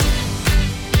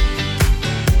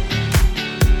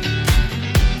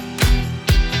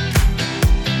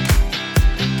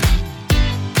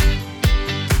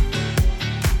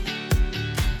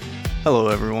Hello,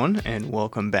 everyone, and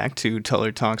welcome back to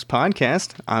Teller Talks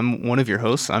Podcast. I'm one of your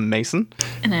hosts. I'm Mason.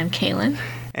 And I'm Cailyn.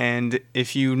 And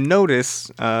if you notice,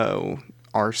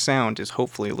 our sound is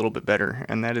hopefully a little bit better,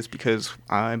 and that is because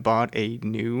I bought a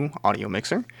new audio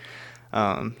mixer.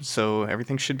 So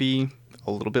everything should be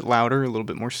a little bit louder, a little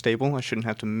bit more stable. I shouldn't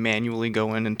have to manually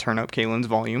go in and turn up Cailyn's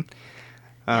volume.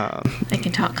 I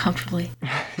can talk comfortably.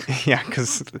 Yeah,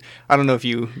 because I don't know if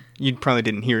you probably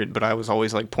didn't hear it, but I was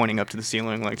always like pointing up to the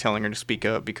ceiling, like telling her to speak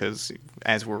up, because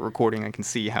as we're recording, I can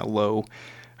see how low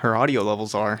her audio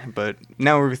levels are. But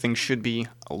now everything should be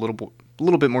a little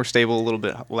bit more stable, a little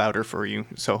bit louder for you.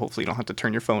 So hopefully you don't have to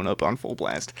turn your phone up on full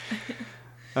blast.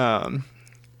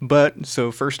 But so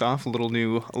first off, a little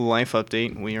new life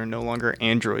update. We are no longer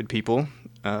Android people.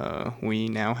 We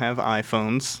now have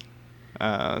iPhones.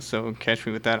 So catch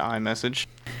me with that iMessage.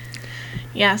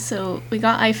 Yeah, so we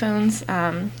got iPhones.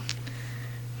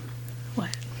 What?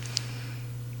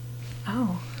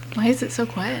 Oh, why is it so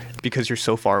quiet? Because you're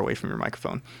so far away from your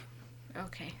microphone.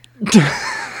 Okay.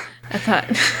 I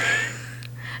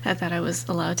thought I was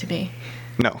allowed to be.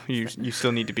 No, you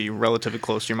still need to be relatively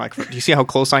close to your microphone. Do you see how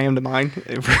close I am to mine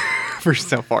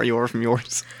versus how far you are from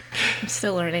yours? I'm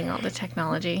still learning all the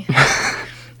technology.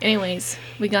 Anyways,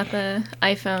 we got the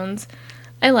iPhones.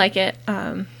 I like it.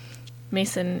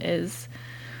 Mason is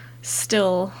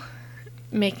still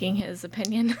making his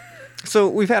opinion. So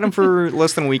we've had them for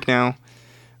less than a week now.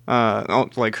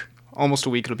 Like almost a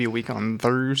week. It'll be a week on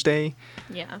Thursday.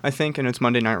 Yeah. I think, and it's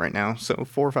Monday night right now. So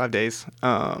 4 or 5 days.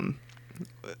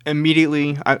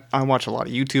 Immediately, I watch a lot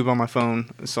of YouTube on my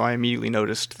phone, so I immediately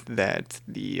noticed that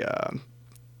the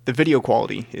video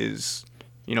quality is,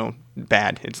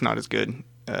 bad. It's not as good.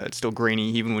 It's still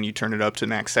grainy, even when you turn it up to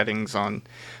max settings on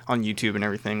YouTube and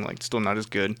everything. Like, it's still not as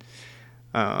good.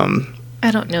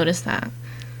 I don't notice that.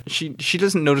 She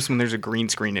doesn't notice when there's a green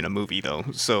screen in a movie, though.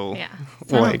 So, yeah,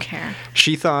 so I don't care.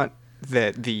 She thought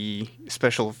that the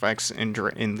special effects in the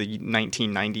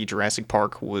 1990 Jurassic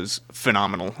Park was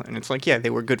phenomenal, and it's like, yeah, they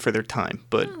were good for their time,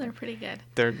 but they're pretty good.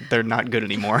 They're not good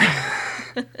anymore.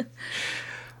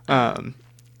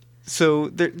 So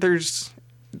there's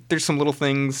some little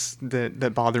things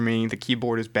that bother me. The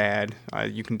keyboard is bad.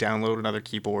 You can download another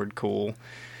keyboard, cool.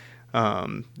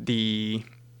 The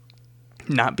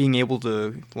not being able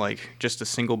to, like, just a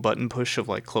single button push of,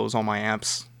 like, close all my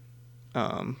apps.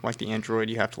 Like the Android,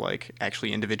 you have to, like,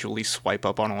 actually individually swipe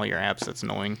up on all your apps. That's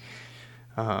annoying.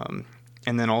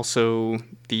 And then also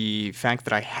the fact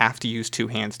that I have to use two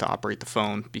hands to operate the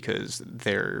phone because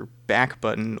their back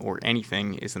button or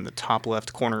anything is in the top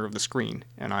left corner of the screen.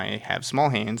 And I have small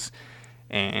hands,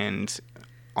 and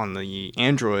on the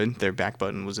Android, their back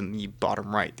button was in the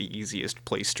bottom right, the easiest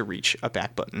place to reach a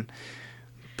back button.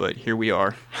 But here we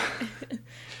are.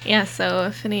 Yeah, so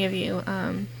if any of you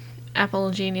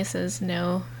Apple geniuses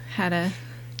know how to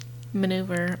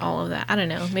maneuver all of that, I don't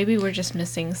know. Maybe we're just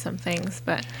missing some things,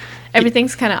 but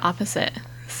everything's kind of opposite,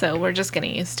 so we're just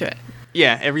getting used to it.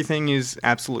 Yeah, everything is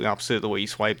absolutely opposite of the way you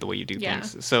swipe, the way you do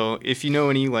things. So if you know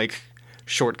any, like,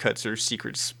 shortcuts or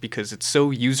secrets, because it's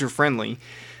so user-friendly,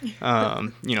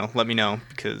 let me know,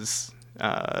 because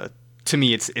to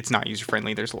me it's not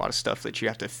user-friendly. There's a lot of stuff that you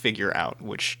have to figure out,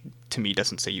 which to me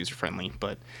doesn't say user-friendly,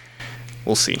 but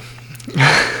we'll see.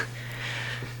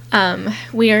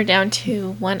 We are down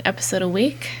to one episode a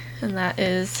week, and that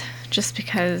is just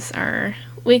because our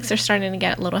weeks are starting to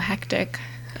get a little hectic.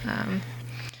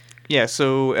 Yeah,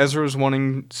 so Ezra was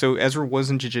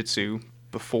in jiu-jitsu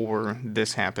before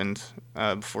this happened,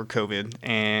 before COVID,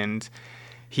 and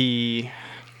he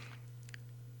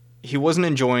wasn't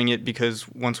enjoying it because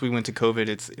once we went to COVID,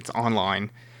 it's online,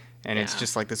 and it's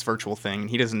just like this virtual thing.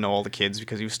 He doesn't know all the kids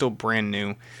because he was still brand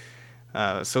new.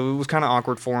 So it was kind of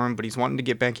awkward for him, but he's wanting to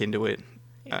get back into it.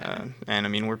 Yeah. And I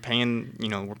mean, we're paying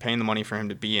the money for him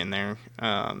to be in there.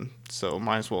 So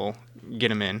might as well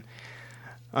get him in.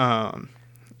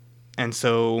 And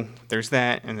so there's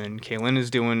that. And then Cailyn is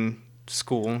doing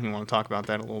school. You want to talk about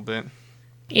that a little bit?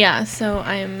 Yeah. So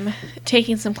I'm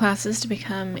taking some classes to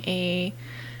become a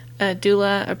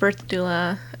doula, a birth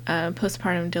doula, a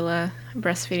postpartum doula,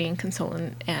 breastfeeding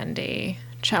consultant, and a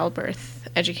childbirth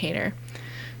educator.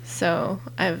 So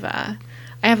I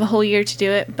have a whole year to do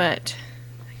it, but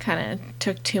kind of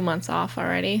took 2 months off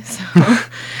already. So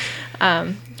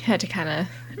had to kind of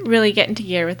really get into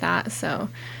gear with that. So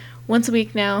once a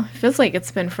week now. It feels like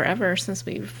it's been forever since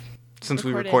we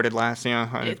recorded last. Yeah,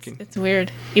 it's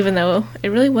weird, even though it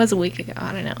really was a week ago.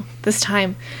 I don't know. This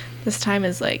time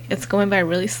is like it's going by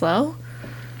really slow,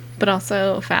 but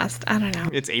also fast. I don't know.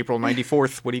 It's April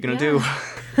 94th. What are you gonna do?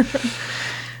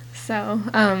 So,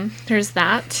 there's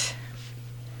that.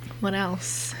 What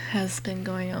else has been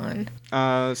going on?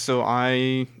 So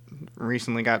I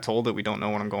recently got told that we don't know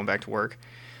when I'm going back to work.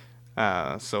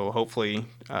 So hopefully,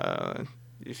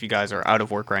 if you guys are out of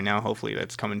work right now, hopefully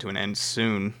that's coming to an end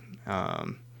soon.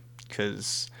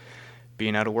 Because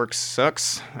being out of work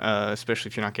sucks, especially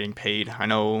if you're not getting paid. I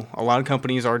know a lot of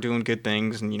companies are doing good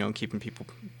things and, keeping people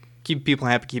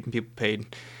happy, keeping people paid.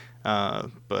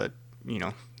 But,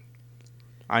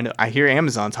 I hear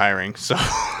Amazon's hiring, so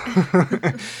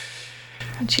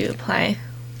Did you apply?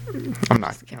 I'm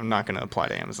not going to apply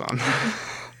to Amazon.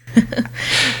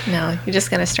 No, you're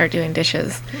just gonna start doing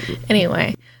dishes.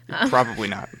 Anyway. Probably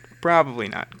not.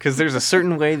 Because there's a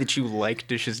certain way that you like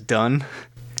dishes done.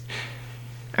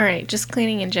 All right, just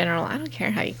cleaning in general. I don't care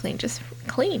how you clean, just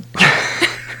clean.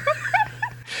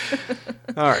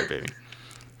 All right, baby.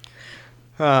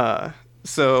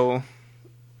 So,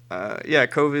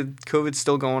 COVID's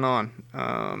still going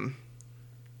on.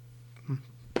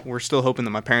 We're still hoping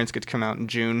that my parents get to come out in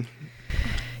June.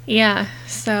 Yeah,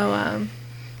 so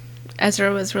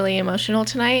Ezra was really emotional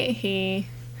tonight. He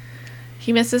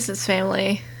misses his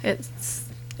family.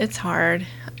 It's hard.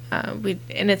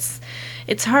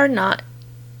 It's hard not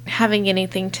having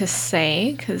anything to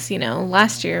say because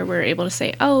last year we were able to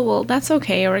say, oh well, that's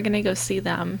okay, we're gonna go see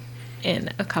them in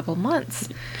a couple months,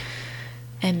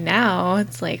 and now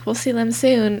it's like we'll see them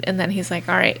soon, and then he's like,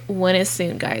 all right, when is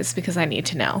soon, guys, because I need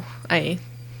to know.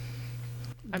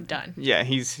 I'm done. Yeah,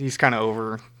 he's kind of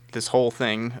over this whole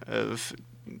thing of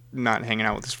not hanging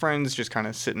out with his friends, just kind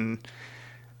of sitting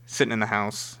in the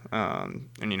house. And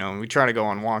we try to go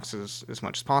on walks as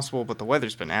much as possible, but the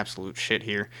weather's been absolute shit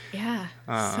here. Yeah,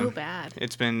 so bad.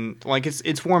 It's been like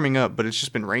it's warming up, but it's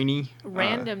just been rainy.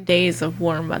 Random days of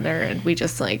warm weather, and we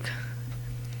just like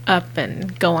up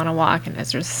and go on a walk, and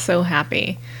Ezra's so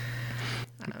happy.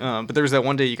 But there was that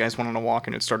one day you guys went on a walk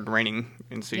and it started raining,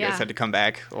 and so you guys had to come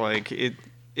back. Like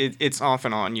it's off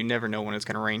and on. You never know when it's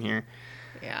gonna rain here.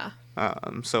 Yeah.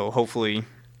 So hopefully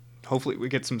we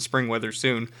get some spring weather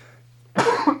soon.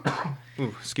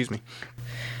 Ooh, excuse me.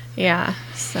 Yeah.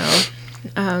 So,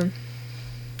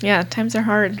 times are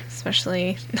hard,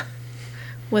 especially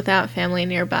without family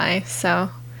nearby. So,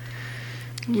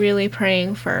 really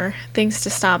praying for things to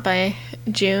stop by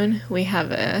June. We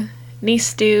have a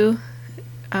niece due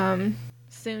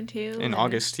soon too. In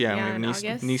August, yeah. We have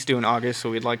a niece due in August, so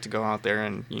we'd like to go out there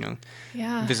and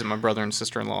visit my brother and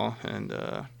sister-in-law and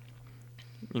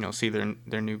see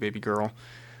their new baby girl.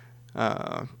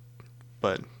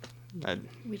 But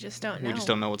we just don't know. We just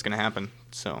don't know what's going to happen.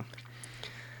 So,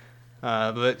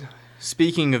 but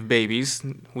speaking of babies,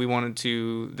 we wanted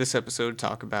to this episode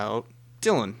talk about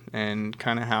Dylan and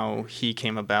kind of how he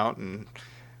came about and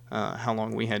how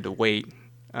long we had to wait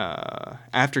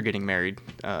after getting married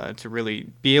to really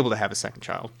be able to have a second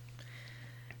child.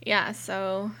 Yeah.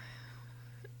 So.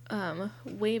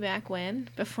 Way back when,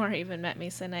 before I even met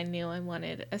Mason, I knew I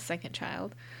wanted a second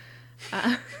child.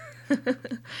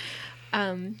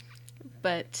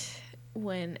 But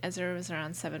when Ezra was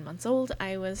around 7 months old,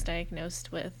 I was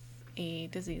diagnosed with a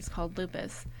disease called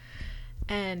lupus.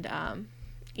 And, I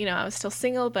was still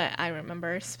single, but I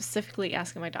remember specifically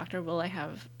asking my doctor, will I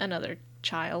have another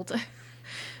child?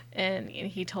 And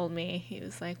he told me, he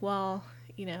was like, well,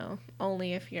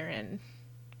 only if you're in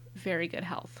very good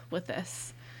health with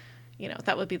this.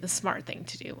 That would be the smart thing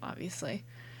to do, obviously.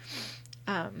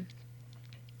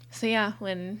 So yeah,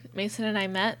 when Mason and I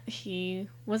met, he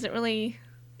wasn't really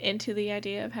into the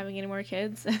idea of having any more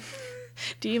kids.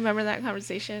 Do you remember that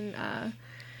conversation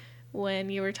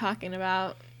when you were talking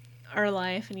about our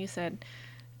life and you said,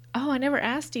 oh, I never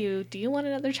asked you, do you want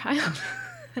another child?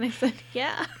 And I said,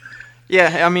 yeah.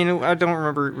 Yeah, I mean, I don't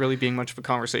remember it really being much of a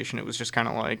conversation. It was just kind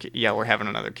of like, yeah, we're having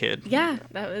another kid. Yeah,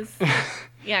 that was...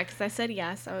 Yeah, because I said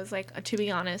yes. I was like, to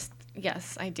be honest,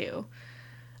 yes, I do.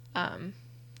 And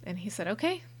he said,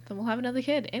 okay, then we'll have another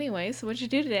kid. Anyways, what'd you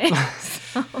do today?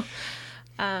 So,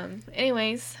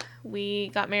 anyways, we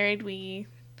got married. We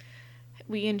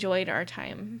enjoyed our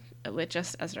time with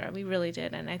just Ezra. We really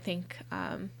did. And I think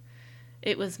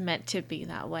it was meant to be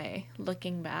that way,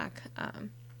 looking back.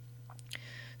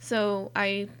 So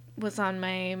I was on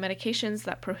my medications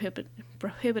that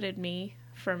prohibited me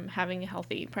from having a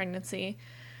healthy pregnancy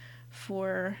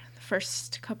for the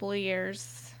first couple of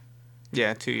years.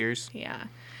 Yeah, 2 years. Yeah.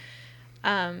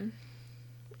 And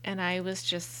we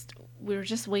were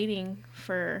just waiting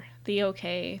for the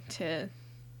okay to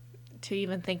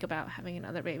even think about having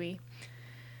another baby.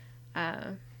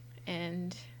 And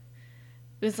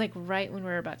it was like right when we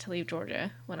were about to leave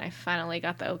Georgia when I finally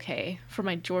got the okay from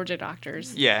my Georgia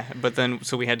doctors. Yeah, but then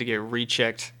so we had to get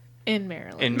rechecked in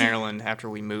Maryland after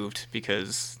we moved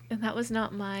because... And that was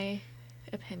not my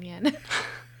opinion.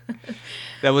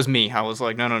 That was me. I was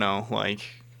like, no. Like,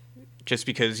 just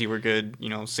because you were good,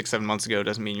 6-7 months ago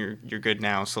doesn't mean you're good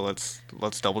now. So let's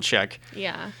double check.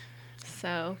 Yeah.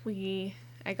 So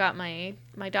I got my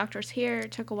doctors here.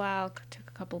 It took a while. Took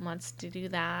a couple months to do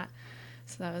that.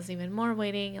 So that was even more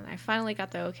waiting. And I finally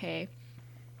got the okay.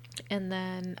 And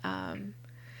then,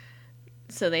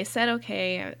 so they said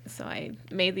okay. So I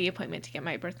made the appointment to get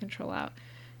my birth control out.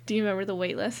 Do you remember the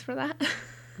wait list for that?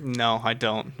 No, I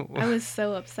don't. I was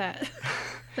so upset.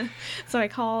 So I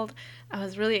called. I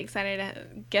was really excited to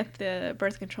get the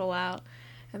birth control out.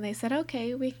 And they said,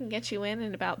 okay, we can get you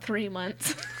in about 3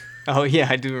 months. Oh, yeah,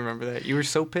 I do remember that. You were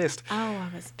so pissed. Oh, I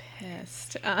was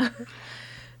pissed.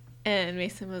 And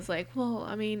Mason was like, well,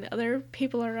 I mean, other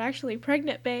people are actually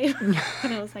pregnant, babe.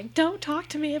 And I was like, don't talk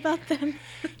to me about them.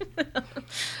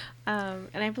 And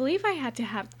I believe I had to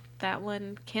have that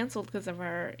one canceled because of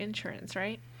our insurance,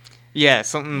 right? Yeah,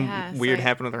 something weird so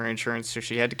happened with her insurance, so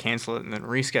she had to cancel it and then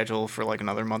reschedule for like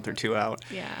another month or two out.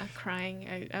 Yeah,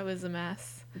 crying. I was a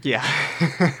mess. Yeah.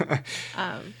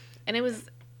 And it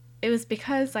was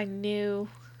because I knew,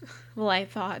 well, I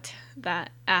thought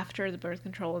that after the birth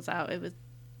control was out, it would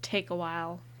take a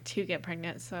while to get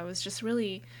pregnant. So I was just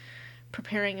really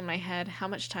preparing in my head how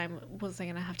much time was I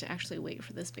going to have to actually wait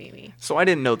for this baby. So I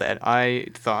didn't know that. I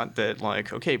thought that,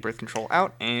 like, okay, birth control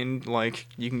out and, like,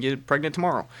 you can get pregnant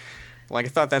tomorrow. Like, I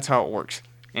thought that's how it works.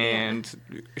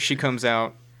 And she comes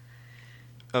out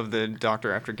of the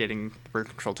doctor after getting birth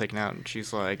control taken out, and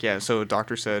she's like, yeah, so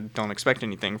doctor said don't expect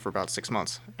anything for about 6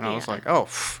 months. And I was like, oh,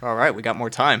 all right, we got more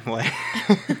time. Like,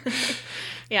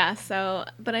 yeah, so,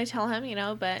 but I tell him,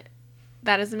 but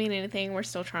that doesn't mean anything. We're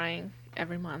still trying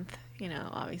every month,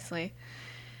 obviously.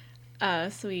 So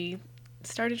we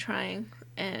started trying,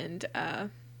 and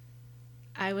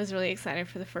I was really excited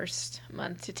for the first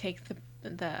month to take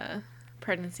the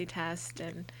pregnancy test.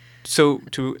 And so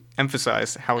to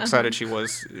emphasize how excited she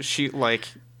was, she got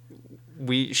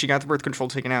the birth control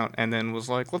taken out and then was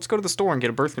like, let's go to the store and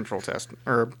get a birth control test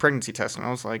or a pregnancy test. And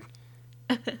I was like,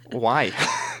 why?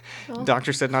 Well,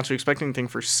 doctor said not to expect anything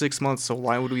for 6 months, so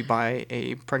why would we buy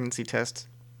a pregnancy test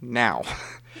now?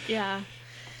 Yeah.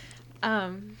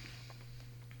 And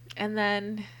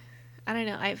then I don't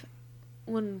know,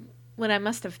 when I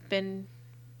must have been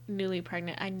newly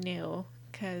pregnant, I knew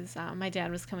because my dad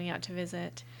was coming out to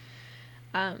visit.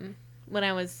 When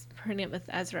I was pregnant with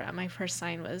Ezra, my first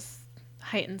sign was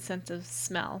heightened sense of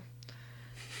smell.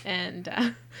 And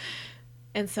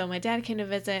so my dad came to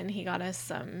visit, and he got us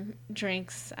some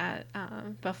drinks at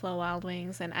Buffalo Wild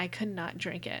Wings, and I could not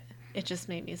drink it. It just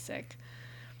made me sick.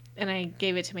 And I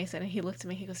gave it to Mason, and he looked at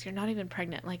me. He goes, you're not even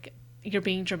pregnant. Like, you're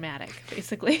being dramatic,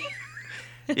 basically.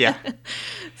 Yeah.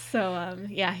 So,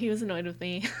 he was annoyed with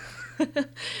me.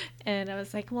 And I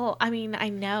was like, well, I mean, I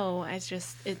know.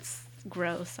 It's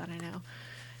gross. I don't know.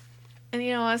 And,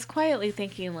 I was quietly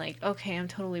thinking, like, okay, I'm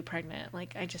totally pregnant.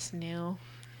 Like, I just knew.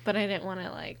 But I didn't want to,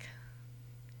 like...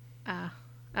 I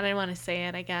didn't want to say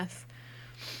it, I guess.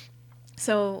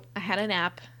 So I had an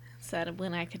app said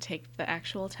when I could take the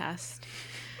actual test.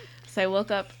 So I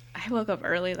woke up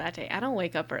early that day. I don't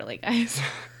wake up early, guys.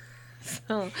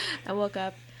 So I woke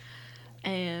up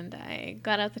and I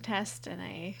got out the test and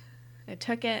I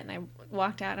took it and I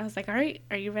walked out. I was like, all right,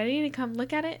 are you ready to come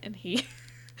look at it? And he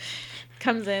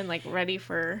comes in like ready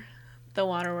for the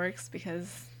waterworks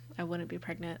because I wouldn't be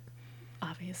pregnant,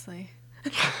 obviously.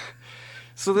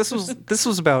 So this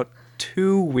was about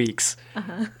 2 weeks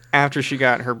after she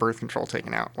got her birth control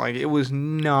taken out. Like, it was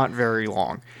not very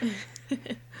long.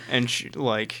 And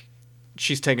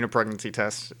she's taking a pregnancy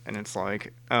test, and it's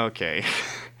like, okay.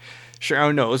 Sure.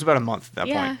 Oh, no, it was about a month at that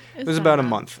point. It was about a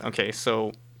month. Okay,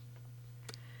 so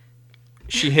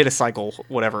she hit a cycle,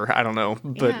 whatever, I don't know.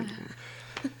 But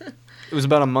it was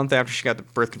about a month after she got the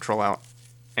birth control out.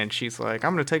 And she's like,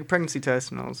 I'm going to take a pregnancy test.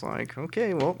 And I was like,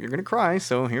 okay, well, you're going to cry,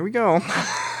 so here we go.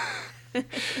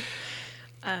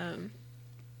 And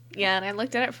I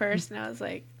looked at it first, and I was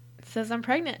like, it says I'm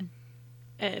pregnant.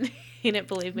 And he didn't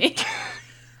believe me.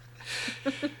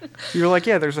 You were like,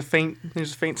 yeah, there's a faint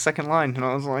second line. And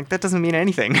I was like, that doesn't mean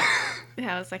anything.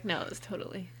 Yeah, I was like, no, it was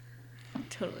totally.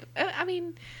 I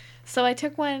mean, so I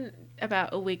took one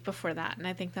about a week before that, and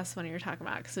I think that's the one you were talking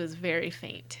about, because it was very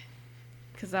faint.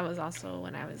 Because that was also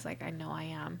when I was like, I know I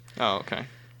am. Oh, okay.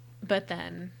 But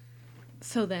then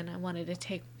I wanted to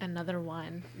take another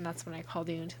one, and that's when I called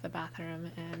you into the bathroom,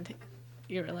 and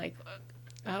you were like,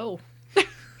 oh,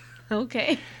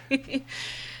 okay.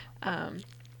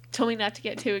 Told me not to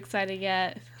get too excited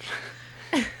yet.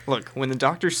 Look, when the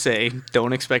doctors say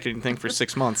don't expect anything for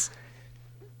 6 months,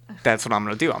 that's what I'm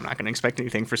going to do. I'm not going to expect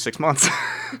anything for 6 months.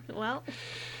 Well,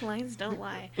 Lines don't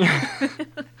lie.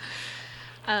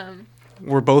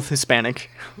 We're both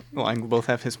Hispanic. Well, we both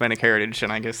have Hispanic heritage,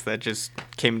 and I guess that just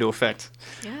came into effect.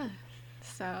 Yeah.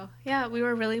 So, yeah, we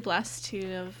were really blessed to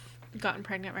have gotten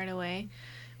pregnant right away.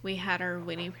 We had our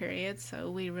Witty period, so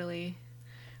we really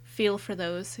feel for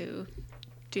those who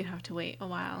do have to wait a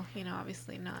while.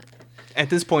 Obviously not. At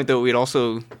this point, though, we'd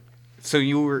also... So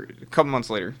you were a couple months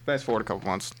later. Fast forward a couple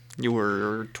months. You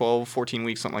were 12, 14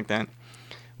 weeks, something like that.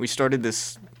 We started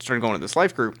going to this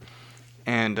life group,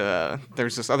 and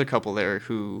there's this other couple there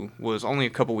who was only a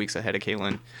couple weeks ahead of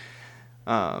Cailyn.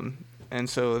 And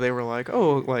so they were like,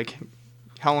 oh, like,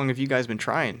 how long have you guys been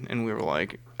trying? And we were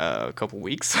like, a couple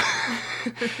weeks.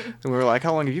 And we were like,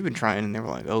 how long have you been trying? And they were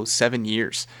like, 7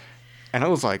 years. And I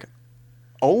was like,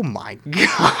 oh my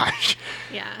gosh.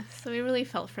 Yeah, so we really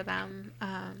felt for them.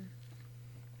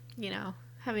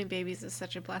 Having babies is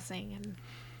such a blessing.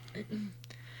 And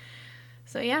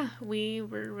so, yeah, we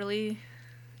were really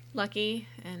lucky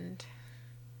and,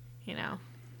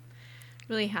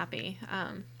 really happy.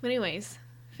 But anyways,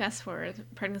 fast forward,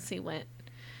 pregnancy went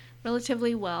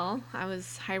relatively well. I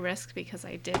was high risk because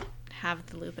I did have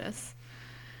the lupus.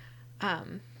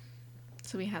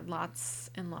 So we had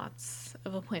lots and lots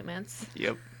of appointments.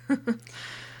 Yep.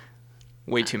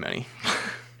 Way too many.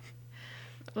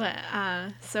 But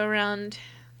so around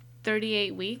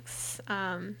 38 weeks,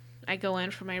 I go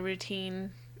in for my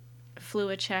routine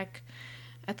fluid check.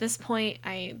 At this point,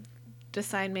 I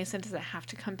decide Mason doesn't have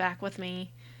to come back with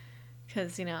me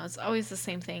because, it's always the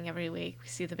same thing every week. We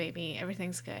see the baby,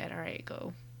 everything's good. All right,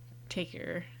 go take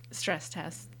your stress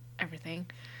test, everything.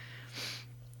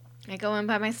 I go in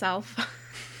by myself.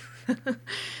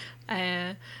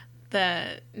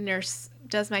 The nurse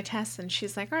does my test and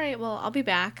she's like, all right, well, I'll be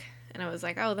back. And I was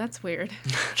like, oh, that's weird.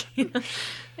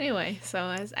 Anyway, so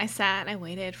as I sat and I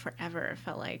waited forever, it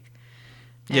felt like.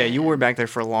 Yeah, you were back there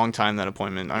for a long time, that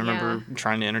appointment. I remember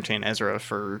trying to entertain Ezra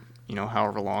for,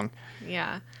 however long.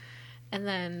 Yeah. And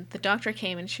then the doctor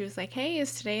came and she was like, hey,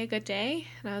 is today a good day?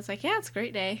 And I was like, yeah, it's a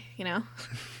great day,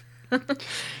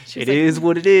 It is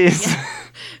what it is. Yeah.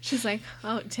 She's like,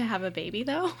 oh, to have a baby,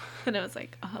 though? And I was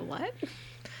like, what?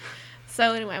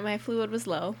 So anyway, my fluid was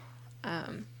low.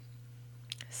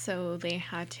 So they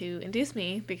had to induce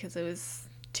me because it was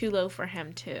too low for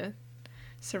him to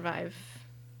survive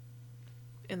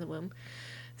in the womb.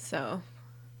 So,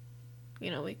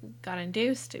 we got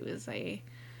induced. It was a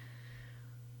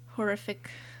horrific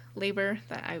labor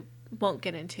that I won't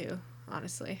get into,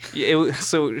 honestly. Yeah,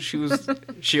 so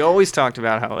she always talked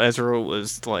about how Ezra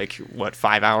was like,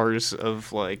 5 hours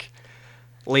of like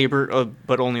labor,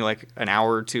 but only like an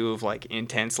hour or two of like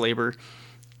intense labor.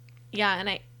 Yeah, and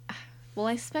I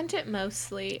spent it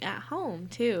mostly at home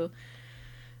too.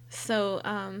 So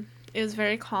it was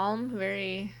very calm,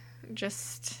 very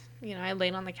just, I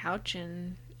laid on the couch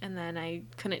and then I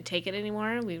couldn't take it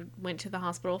anymore. We went to the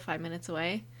hospital 5 minutes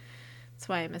away. That's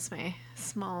why I miss my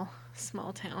small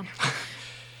town.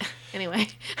 Anyway.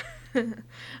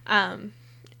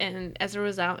 And Ezra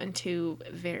was out in 2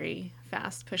 very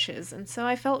fast pushes. And so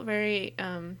I felt very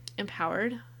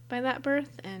empowered by that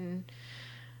birth. And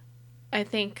I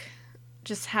think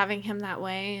just having him that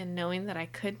way and knowing that I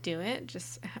could do it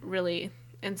just really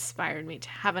inspired me to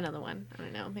have another one. I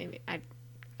don't know, maybe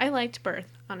I liked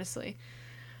birth, honestly,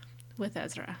 with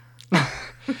Ezra.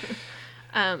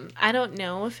 I don't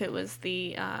know if it was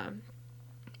the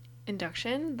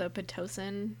induction, the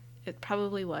Pitocin. It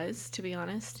probably was, to be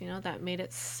honest. That made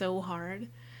it so hard.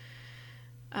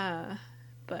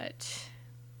 But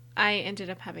I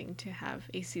ended up having to have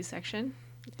a C-section.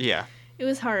 Yeah. It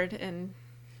was hard, and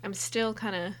I'm still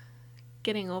kind of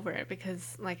getting over it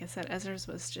because, like I said, Ezra's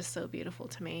was just so beautiful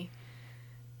to me.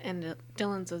 And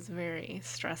Dylan's was very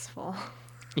stressful.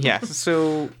 Yeah,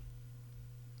 so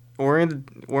we're in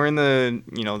the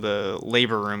the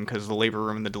labor room because the labor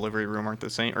room and the delivery room aren't the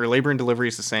same, or labor and delivery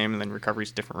is the same, and then recovery is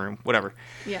a different room, whatever.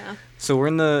 Yeah. So we're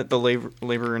in the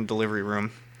labor and delivery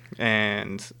room,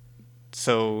 and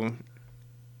so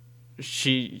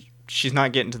she's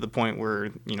not getting to the point where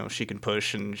she can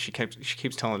push, and she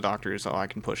keeps telling the doctors, oh, I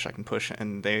can push,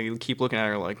 and they keep looking at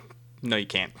her like, no, you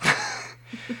can't.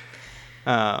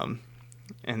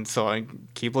 And so I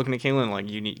keep looking at Cailyn like,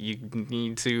 you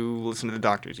need to listen to the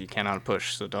doctors. You cannot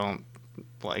push, so don't,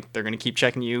 like, they're gonna keep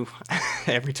checking you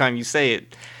every time you say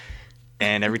it,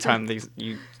 and every time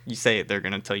you say it, they're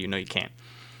gonna tell you no, you can't.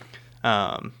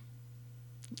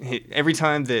 Every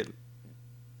time that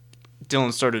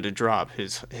Dylan started to drop,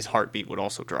 his heartbeat would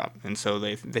also drop, and so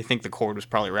they think the cord was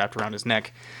probably wrapped around his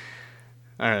neck,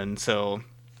 and so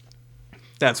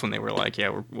that's when they were like,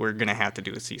 yeah, we're gonna have to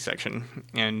do a C-section.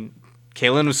 And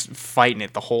Cailyn was fighting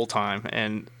it the whole time,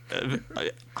 and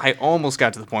I almost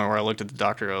got to the point where I looked at the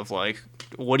doctor of like,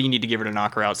 what do you need to give her to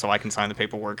knock her out so I can sign the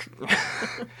paperwork?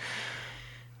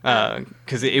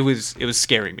 Because it was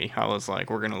scaring me. I was like,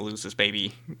 we're gonna lose this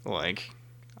baby. Like,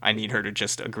 I need her to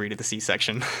just agree to the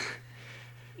C-section.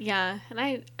 Yeah,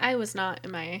 and I was not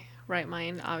in my right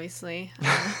mind, obviously.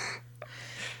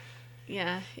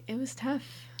 Yeah, it was tough.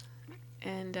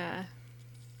 And I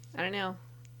don't know.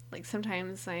 Like,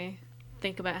 sometimes I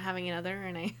think about having another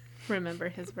and I remember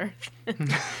his birth.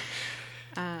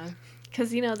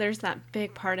 Because, you know, there's that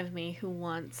big part of me who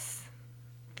wants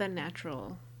the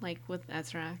natural, like with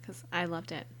Ezra, because I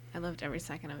loved it. I loved every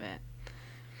second of it.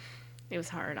 It was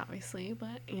hard, obviously,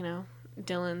 but, you know,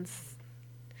 Dylan's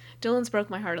broke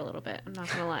my heart a little bit. I'm not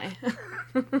going to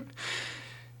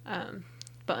lie.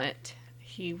 But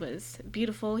he was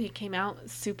beautiful. He came out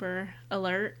super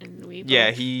alert, and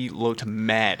he looked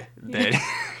mad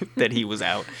that he was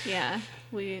out. Yeah,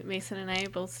 Mason and I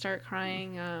both start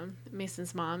crying.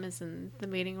 Mason's mom is in the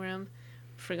meeting room.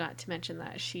 Forgot to mention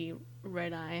that she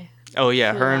red-eye. Oh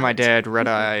yeah, her and my dad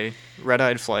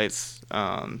red-eyed flights.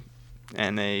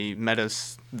 And they met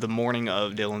us the morning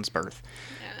of Dylan's birth.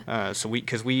 Yeah.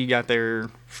 Because we got there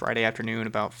Friday afternoon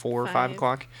about 4 or 5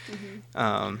 o'clock.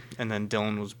 Mm-hmm. And then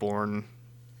Dylan was born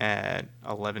at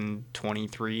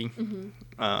 11:23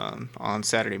 on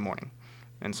Saturday morning.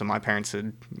 And so my parents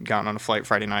had gotten on a flight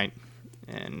Friday night.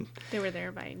 And they were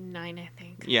there by 9, I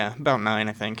think. Yeah, about 9,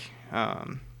 I think.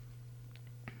 And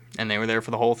they were there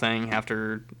for the whole thing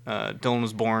after Dylan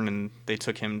was born, and they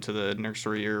took him to the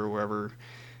nursery or wherever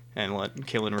and let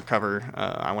Cailyn recover.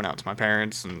 I went out to my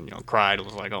parents and, you know, cried. I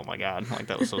was like, oh my God, like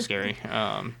that was so scary.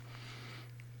 Yeah.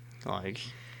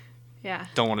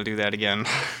 Don't want to do that again.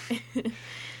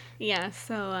 Yeah,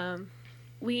 so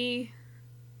we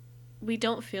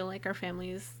don't feel like our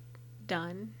family's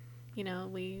done. You know,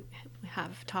 we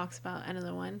have talks about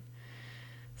another one.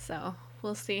 So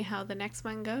we'll see how the next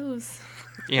one goes.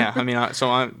 Yeah, I mean,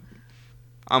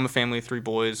 I'm a family of 3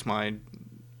 boys. My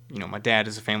dad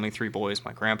is a family of 3 boys.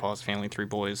 My grandpa's a family of 3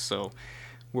 boys. So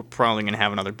we're probably gonna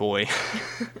have another boy.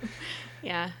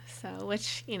 Yeah. So,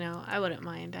 which, you know, I wouldn't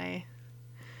mind. I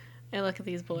look at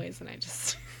these boys and I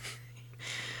just,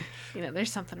 you know,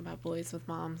 there's something about boys with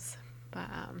moms, but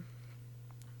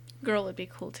girl would be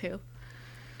cool too.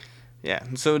 Yeah.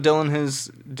 So Dylan has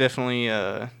definitely,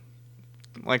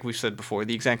 like we said before,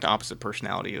 the exact opposite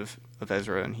personality of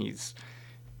Ezra, and he's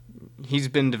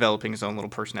been developing his own little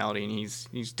personality, and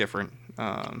he's different.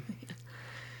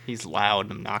 He's loud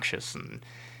and obnoxious, and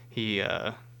he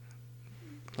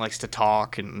likes to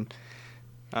talk, and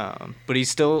but he's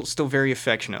still very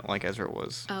affectionate, like Ezra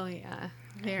was. Oh yeah,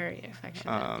 very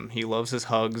affectionate. He loves his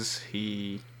hugs.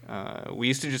 We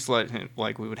used to just let him,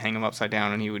 like, we would hang him upside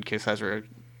down, and he would kiss Ezra,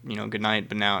 you know, goodnight.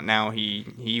 But now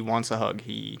he wants a hug.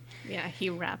 He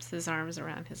wraps his arms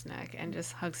around his neck and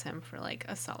just hugs him for like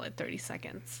a solid 30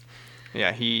 seconds.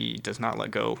 Yeah, he does not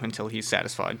let go until he's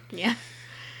satisfied. Yeah.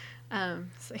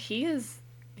 So he is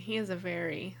a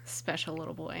very special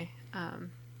little boy.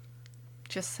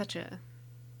 Just such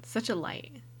a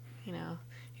light, you know.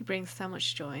 He brings so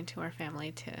much joy into our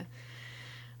family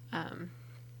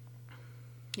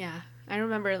yeah. I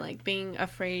remember like being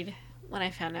afraid when I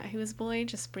found out he was a boy,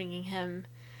 just bringing him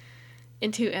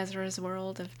into Ezra's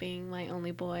world of being my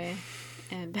only boy,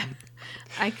 and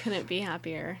I couldn't be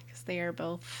happier because they are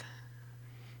both,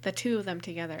 the 2 of them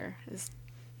together is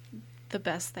the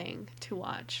best thing to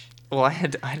watch. Well, I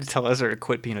had to tell Ezra to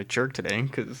quit being a jerk today,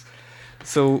 because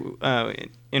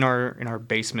in our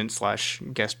basement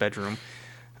 / guest bedroom,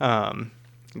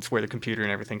 it's where the computer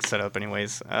and everything's set up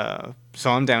anyways.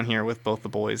 So I'm down here with both the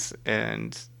boys,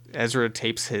 and Ezra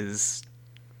tapes his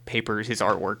papers, his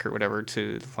artwork or whatever,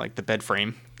 to like the bed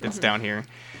frame that's down here.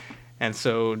 And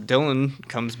so Dylan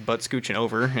comes butt scooching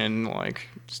over and like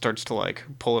starts to like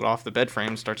pull it off the bed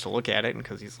frame, starts to look at it,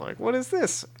 because he's like, what is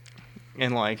this?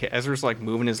 And like Ezra's like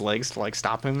moving his legs to like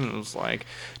stop him, and it was like,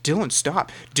 Dylan, stop,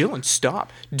 Dylan,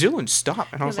 stop, Dylan, stop.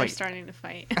 And I was like, they're starting to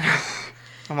fight.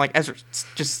 I'm like, Ezra,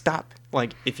 just stop.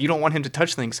 Like, if you don't want him to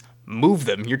touch things, move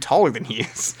them. You're taller than he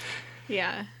is.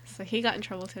 Yeah. So he got in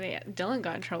trouble today. Dylan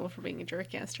got in trouble for being a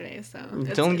jerk yesterday. So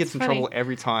Dylan gets in trouble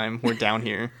every time we're down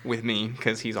here with me,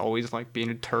 because he's always like being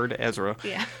a turd to Ezra.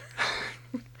 Yeah.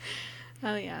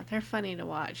 Oh yeah, they're funny to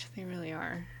watch. They really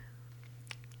are.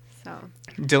 So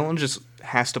Dylan just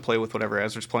has to play with whatever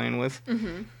Ezra's playing with.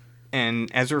 Mm-hmm.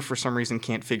 And Ezra, for some reason,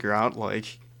 can't figure out,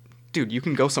 like, dude, you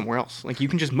can go somewhere else. Like, you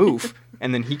can just move,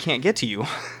 and then he can't get to you.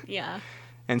 Yeah.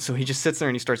 And so he just sits there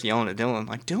and he starts yelling at Dylan,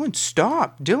 like, Dylan,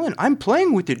 stop. Dylan, I'm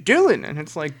playing with it, Dylan. And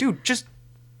it's like, dude, just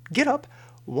get up,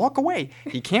 walk away.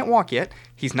 He can't walk yet.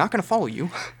 He's not going to follow you.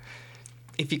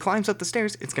 If he climbs up the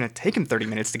stairs, it's going to take him 30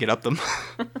 minutes to get up them.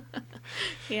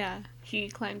 Yeah, he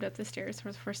climbed up the stairs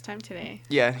for the first time today.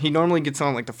 Yeah, he normally gets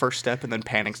on, like, the first step and then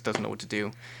panics, doesn't know what to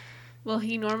do. Well,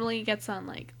 he normally gets on,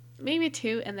 like, maybe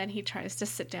 2, and then he tries to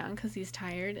sit down because he's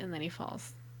tired, and then he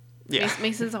falls. Yeah.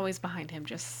 Mason's always behind him,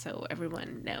 just so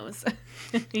everyone knows.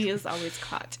 He is always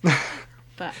caught.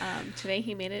 But today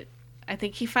he made it. I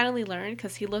think he finally learned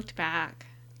because he looked back,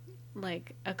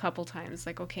 like, a couple times,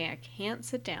 like, okay, I can't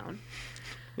sit down.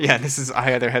 Yeah,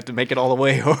 I either have to make it all the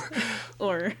way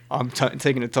or I'm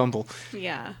taking a tumble.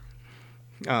 Yeah.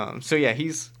 So yeah,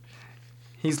 he's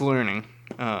learning.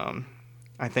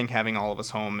 I think having all of us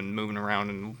home and moving around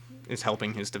and is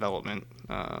helping his development.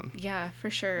 Yeah, for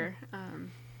sure.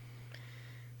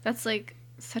 That's like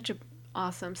such a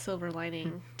awesome silver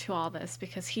lining to all this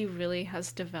because he really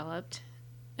has developed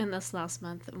in this last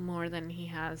month more than he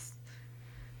has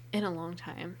in a long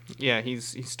time. Yeah,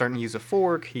 he's starting to use a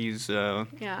fork.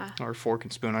 Yeah. Or fork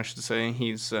and spoon, I should say.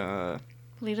 Well,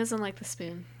 he doesn't like the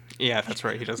spoon. Yeah, that's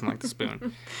right. He doesn't like the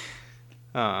spoon.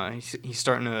 He's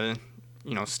starting to,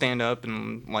 stand up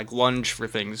and like lunge for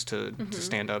things to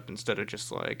stand up instead of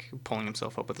just like pulling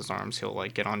himself up with his arms. He'll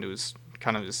like get onto his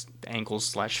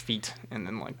ankles / feet and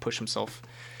then like push himself.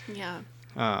 Yeah.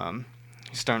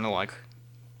 He's starting to like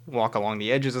walk along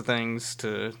the edges of things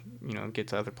to get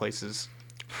to other places.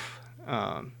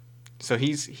 So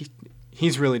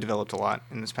he's really developed a lot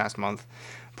in this past month.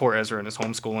 Poor Ezra and his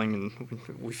homeschooling, and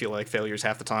we feel like failures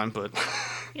half the time, but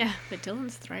yeah, but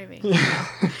Dylan's thriving. Yeah.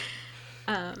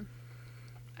 I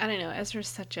don't know.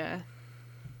 Ezra's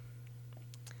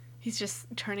he's just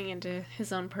turning into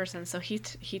his own person. So he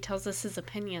tells us his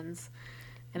opinions,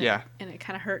 and it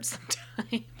kind of hurts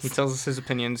sometimes. He tells us his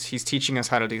opinions. He's teaching us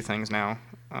how to do things now,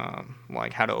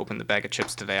 like how to open the bag of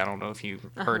chips today. I don't know if you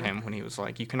heard him when he was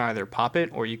like, you can either pop it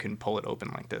or you can pull it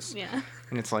open like this. Yeah.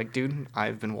 And it's like, dude,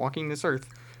 I've been walking this earth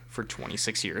for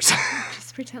 26 years.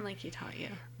 Just pretend like he taught you.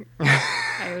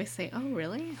 I always say, oh,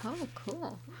 really? Oh,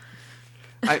 cool.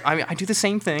 I mean, I do the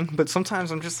same thing, but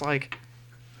sometimes I'm just like,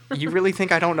 you really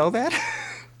think I don't know that?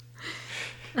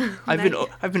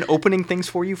 I've been opening things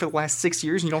for you for the last 6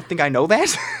 years, and you don't think I know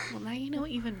that? Well, now you know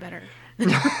even better. But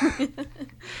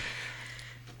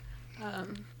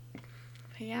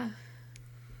yeah,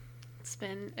 it's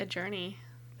been a journey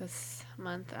this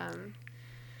month.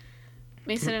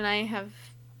 Mason and I have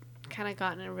kind of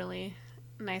gotten a really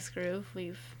nice groove.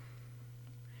 We've,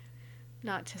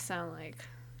 not to sound like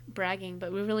bragging,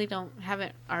 but we really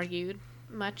haven't argued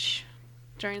much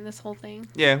during this whole thing.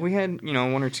 Yeah, we had, 1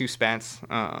 or 2 spats.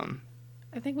 I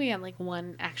think we had like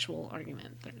one actual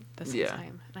argument this whole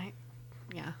time.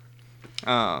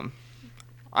 And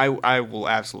I will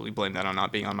absolutely blame that on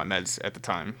not being on my meds at the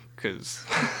time, because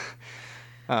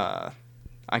I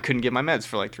couldn't get my meds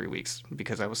for like 3 weeks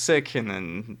because I was sick, and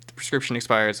then the prescription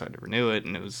expired, so I had to renew it,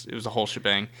 and it was a whole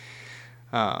shebang.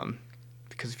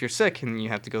 Because if you're sick and you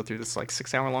have to go through this like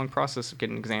 6-hour-long process of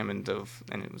getting examined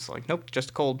and it was like, nope, just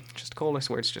a cold, I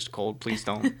swear it's just a cold, please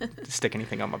don't stick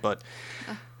anything on my butt.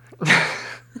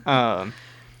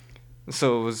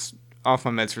 So it was off my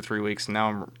meds for 3 weeks, and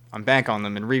now I'm back on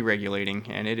them and re-regulating,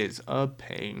 and it is a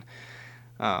pain.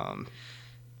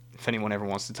 If anyone ever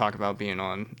wants to talk about being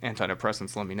on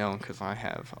antidepressants, let me know, because I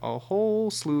have a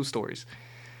whole slew of stories.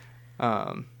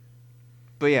 But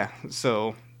yeah,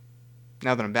 so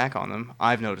now that I'm back on them,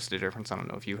 I've noticed a difference. I don't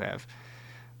know if you have.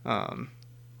 I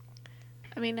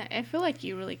mean, I feel like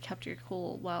you really kept your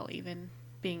cool while even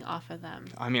being off of them.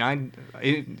 I mean,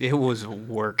 it was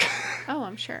work. Oh,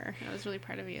 I'm sure. I was really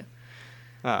proud of you.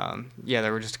 Yeah,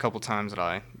 there were just a couple times that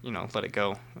I, let it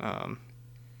go.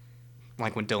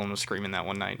 Like when Dylan was screaming that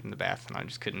one night in the bath, and I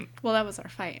just couldn't. Well, that was our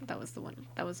fight. That was the one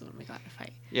we got in a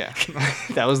fight. Yeah,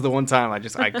 that was the one time I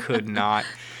could not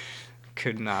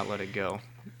let it go.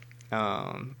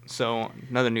 So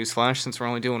another news flash, since we're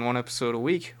only doing 1 episode a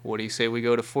week, what do you say we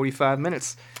go to 45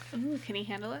 minutes? Ooh, can he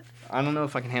handle it? I don't know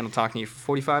if I can handle talking to you for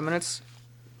 45 minutes,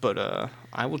 but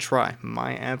I will try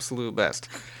my absolute best.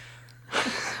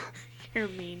 You're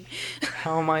mean.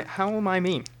 How am I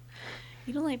mean?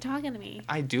 You don't like talking to me.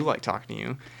 I do like talking to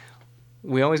you.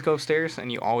 We always go upstairs,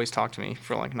 and you always talk to me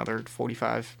for like another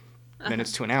 45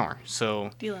 minutes to an hour. So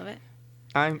do you love it?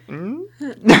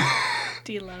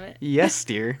 Do you love it? Yes,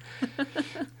 dear.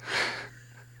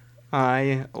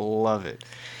 I love it.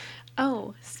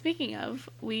 Oh, speaking of,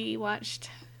 we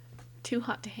watched Too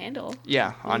Hot to Handle.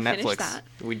 Yeah, on Netflix.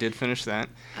 We did finish that.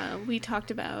 We talked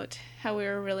about how we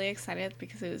were really excited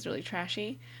because it was really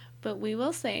trashy. But we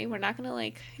will say we're not going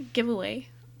to, give away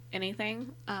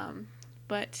anything.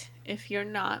 But if you're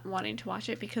not wanting to watch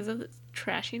it because of the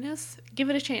trashiness, give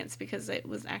it a chance because it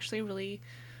was actually really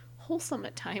wholesome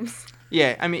at times.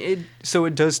 Yeah, I mean,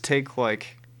 it does take,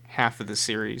 like, half of the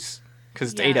series,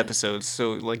 because it's 8 Yeah. episodes,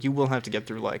 so, like, you will have to get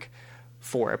through, like,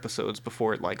 4 episodes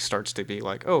before it, like, starts to be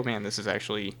like, oh, man, this is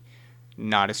actually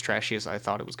not as trashy as I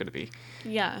thought it was going to be.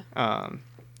 Yeah.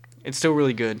 It's still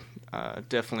really good.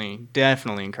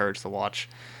 Definitely encourage the watch.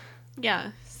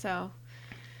 Yeah, so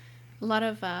a lot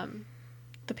of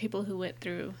the people who went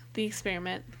through the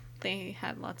experiment, they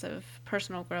had lots of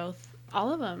personal growth.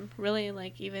 All of them, really,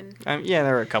 like, even... Yeah,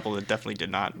 there were a couple that definitely did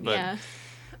not, but...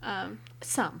 Yeah.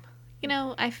 Some. You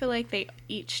know, I feel like they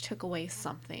each took away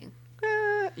something.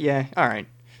 Yeah, alright.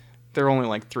 There were only,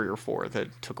 like, 3 or 4 that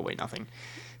took away nothing.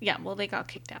 Yeah, well, they got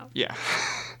kicked out. Yeah.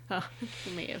 Oh,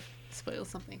 you may have spoiled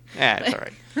something. Yeah, it's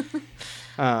alright.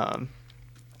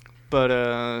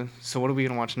 So what are we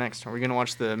going to watch next? Are we going to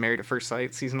watch the Married at First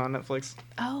Sight season on Netflix?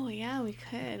 Oh, yeah, we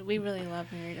could. We really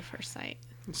love Married at First Sight.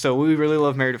 So we really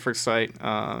love Married at First Sight.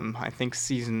 I think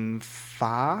season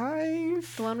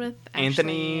 5? The one with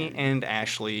Anthony and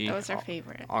Ashley. That was our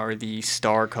favorite. Are the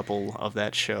star couple of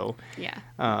that show. Yeah.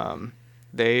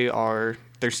 They're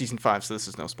season 5, so this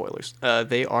is no spoilers.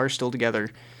 They are still together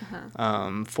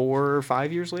 4 or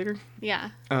 5 years later. Yeah.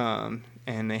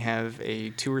 And they have a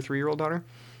 2 or 3-year-old daughter.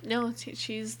 No,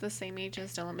 she's the same age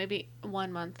as Dylan, maybe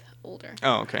 1 month older.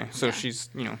 Oh, okay. So yeah. She's,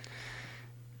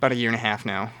 about a year and a half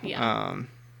now. Yeah.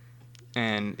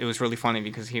 And it was really funny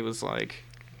because he was like,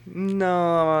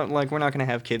 no, like, we're not going to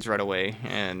have kids right away.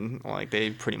 And, like,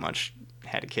 they pretty much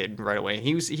had a kid right away.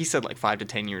 He said, like, 5 to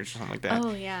 10 years or something like that.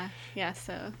 Oh, yeah. Yeah,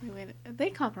 so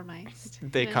they compromised.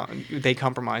 They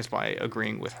compromised by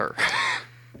agreeing with her.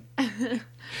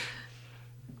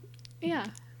 Yeah,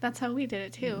 that's how we did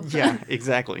it, too. Yeah,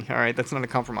 exactly. All right, that's not a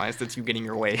compromise. That's you getting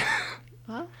your way.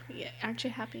 Well, yeah, aren't you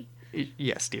happy?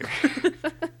 Yes, dear.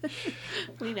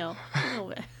 We know.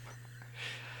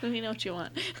 We know what you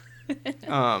want.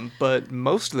 But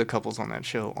most of the couples on that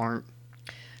show aren't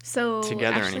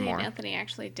together Ashley anymore. And Anthony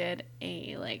actually did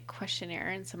a questionnaire,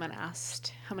 and someone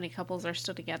asked how many couples are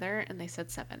still together, and they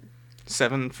said 7.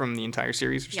 7 from the entire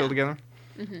series are still together?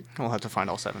 Mm-hmm. We'll have to find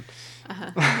all 7.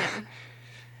 Yeah.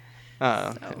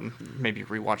 And maybe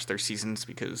rewatch their seasons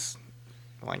because,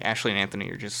 like, Ashley and Anthony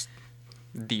are just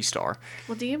the star.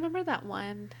 Well, do you remember that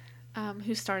one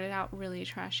who started out really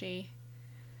trashy?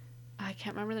 I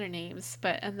can't remember their names,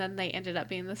 and then they ended up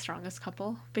being the strongest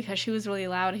couple because she was really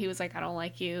loud. He was like, "I don't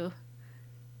like you,"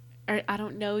 or "I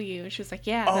don't know you," and she was like,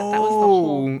 "Yeah, that was the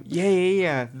whole."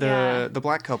 Yeah. The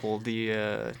black couple,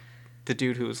 the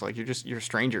dude who was like, "You're a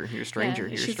stranger. You're a stranger.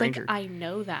 Yeah, you're a she's stranger." like, "I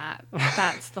know that.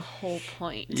 That's the whole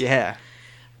point." Yeah.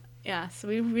 Yeah, so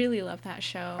we really love that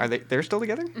show. Are they're still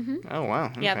together? Mm-hmm. Oh, wow.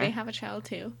 Okay. Yeah, they have a child,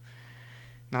 too.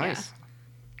 Nice.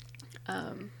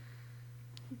 Yeah.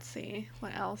 Let's see.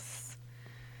 What else?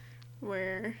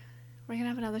 We're going to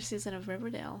have another season of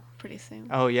Riverdale pretty soon.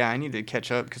 Oh, yeah, I need to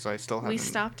catch up because I still haven't... We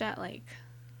stopped at, like,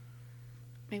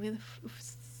 maybe the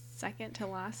second to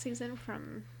last season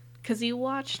from... Because you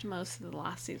watched most of the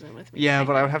last season with me. Yeah,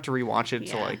 but I would have to rewatch it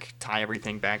to, like, tie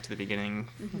everything back to the beginning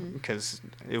because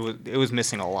it was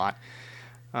missing a lot.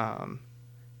 So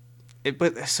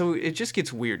it just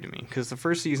gets weird to me because the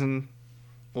first season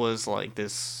was, like,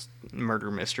 this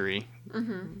murder mystery.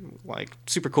 Like,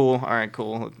 super cool. All right,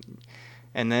 cool.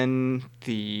 And then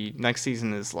the next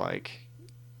season is, like,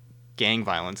 gang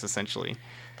violence, essentially.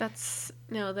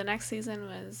 The next season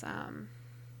was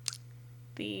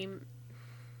the...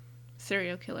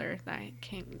 serial killer that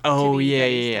came. Oh,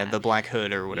 yeah, the Black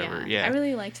Hood or whatever. Yeah, I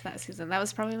really liked that season. That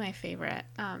was probably my favorite.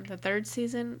 The third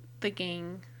season, the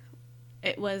gang,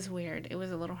 it was weird. It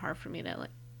was a little hard for me to, like,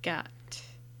 get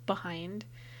behind,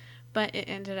 but it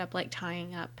ended up, like,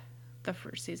 tying up the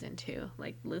first season too,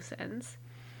 like, loose ends.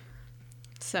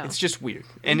 So it's just weird.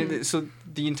 And so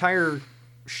the entire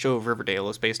show of Riverdale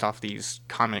is based off these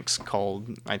comics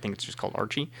called, I think it's just called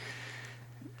Archie.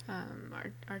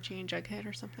 Archie and Jughead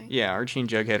or something. Yeah, Archie and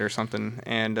Jughead or something.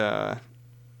 And,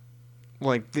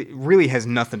 it really has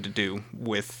nothing to do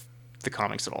with the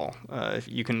comics at all.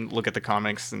 You can look at the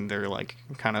comics and they're, like,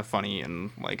 kind of funny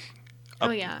and, like,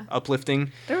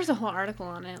 uplifting. There was a whole article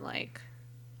on it, like,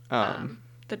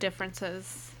 the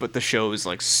differences. But the show is,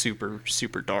 like, super,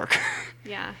 super dark.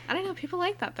 Yeah. I don't know. People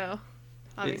like that, though,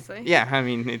 obviously. Yeah, I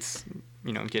mean, it's,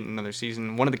 getting another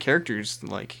season. One of the characters,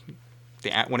 like...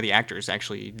 one of the actors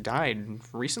actually died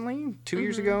recently, 2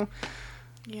 years ago.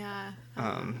 Yeah.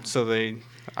 So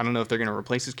I don't know if they're going to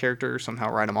replace his character or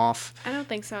somehow write him off. I don't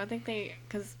think so. I think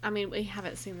because, I mean, we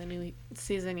haven't seen the new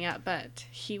season yet, but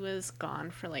he was gone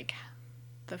for, like,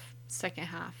 the second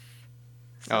half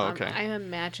So Oh, okay. I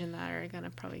imagine that are gonna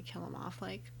probably kill him off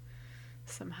like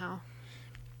somehow.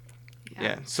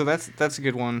 Yeah. So that's a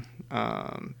good one.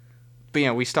 But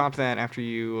yeah, we stopped that after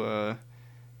you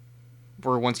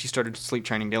once you started sleep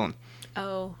training Dylan.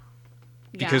 Oh.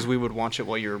 Yeah. Because we would watch it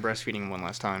while you were breastfeeding one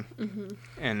last time. Mm-hmm.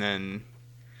 And then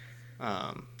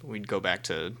we'd go back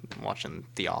to watching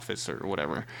The Office or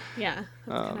whatever. Yeah,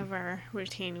 that's kind of our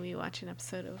routine. We watch an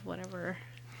episode of whatever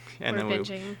and we're then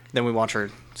binging. Then we watch our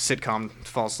sitcom to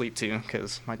fall asleep to,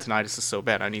 because my tinnitus is so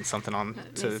bad I need something on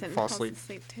to fall asleep.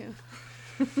 Too.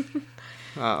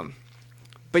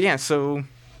 But yeah, so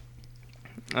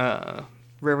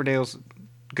Riverdale's a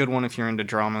good one if you're into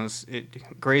dramas.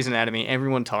 Grey's Anatomy,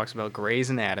 everyone talks about Grey's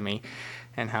Anatomy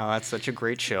and how that's such a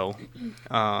great show.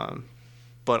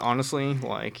 But honestly,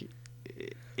 like,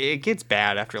 it gets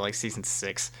bad after like season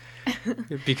 6,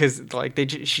 because like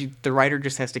the writer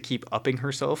just has to keep upping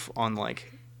herself on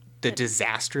like the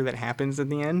disaster that happens at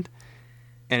the end,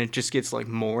 and it just gets like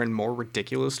more and more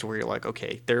ridiculous to where you're like,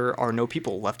 okay, there are no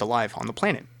people left alive on the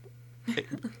planet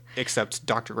except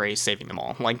Dr. Grey saving them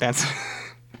all. Like, that's.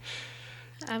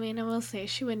 I mean, I will say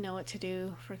she would know what to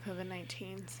do for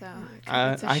COVID-19. So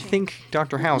I think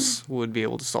Dr. House would be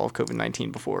able to solve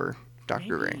COVID-19 before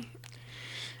Dr. Grey.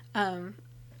 I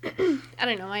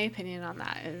don't know. My opinion on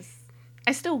that is,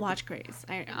 I still watch Grey's.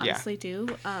 I honestly do.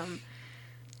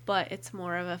 But it's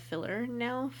more of a filler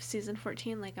now, season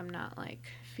 14. Like, I'm not like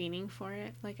fiending for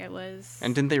it like I was.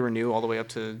 And didn't they renew all the way up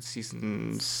to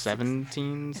season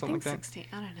 17, something like that? 16.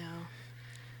 I don't know.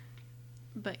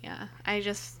 But yeah,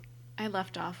 I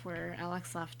left off where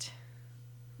Alex left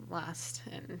last,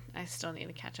 and I still need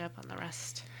to catch up on the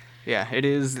rest. Yeah, it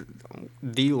is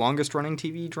the longest running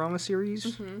TV drama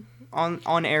series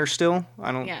on air still.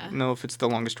 I don't know if it's the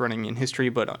longest running in history,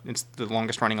 but it's the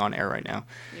longest running on air right now.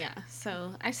 Yeah,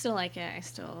 so I still like it. I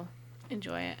still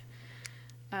enjoy it.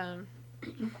 I've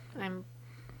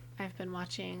been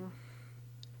watching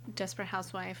Desperate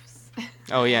Housewives.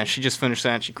 Oh yeah, she just finished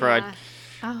that. She cried. Yeah.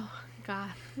 Oh God,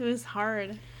 it was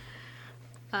hard.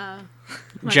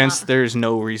 Gents, there's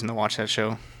no reason to watch that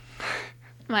show.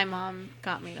 My mom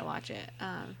got me to watch it.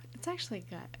 It's actually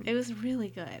good. It was really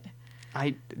good.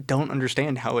 I don't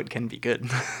understand how it can be good.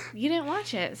 You didn't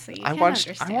watch it, so you can't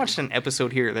understand. I watched an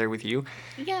episode here or there with you.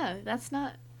 Yeah, that's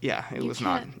not. Yeah, it was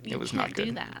not good.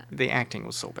 Do that. The acting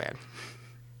was so bad.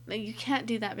 You can't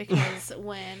do that, because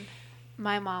when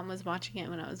my mom was watching it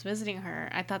when I was visiting her,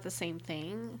 I thought the same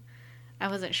thing. I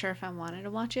wasn't sure if I wanted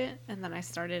to watch it, and then I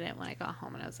started it when I got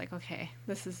home, and I was like, okay,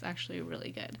 this is actually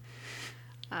really good.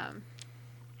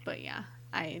 But yeah,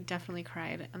 I definitely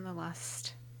cried in the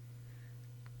last,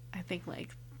 I think like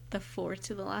the 4th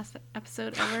to the last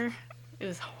episode ever. It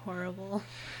was horrible.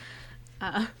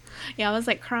 Yeah, I was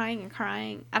like crying and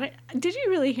crying. Did you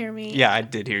really hear me? Yeah, I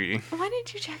did hear you. Why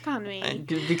didn't you check on me?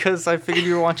 Because I figured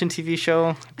you were watching TV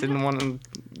show. Didn't want to,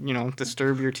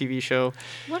 disturb your TV show.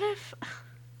 What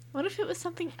if it was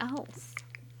something else?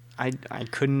 I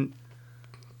didn't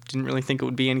really think it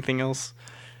would be anything else.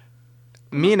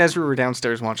 Me and Ezra were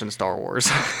downstairs watching Star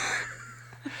Wars.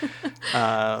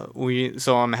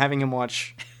 So I'm having him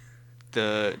watch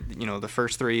the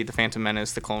first 3, The Phantom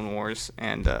Menace, The Clone Wars,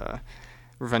 and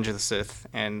Revenge of the Sith.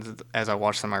 And as I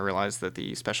watched them, I realized that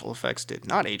the special effects did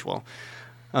not age well.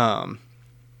 Hell,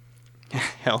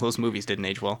 those movies didn't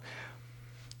age well.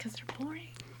 Because they're boring.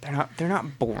 They're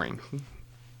not boring.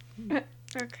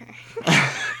 Okay.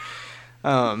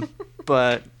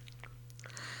 But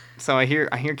so I hear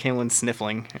Cailyn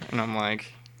sniffling, and I'm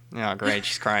like, oh great,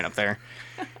 she's crying up there.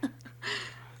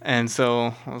 And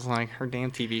so I was like, her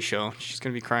damn TV show. She's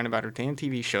gonna be crying about her damn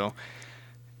TV show.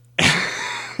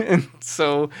 And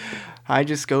so I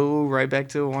just go right back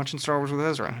to watching Star Wars with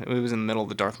Ezra. It was in the middle of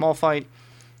the Darth Maul fight.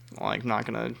 Like, not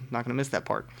gonna miss that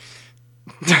part.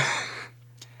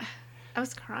 I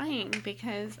was crying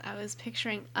because I was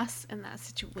picturing us in that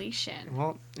situation.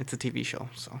 Well, it's a TV show,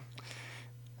 so.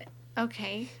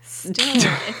 Okay, still,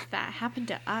 if that happened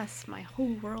to us, my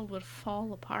whole world would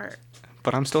fall apart.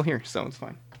 But I'm still here, so it's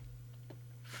fine.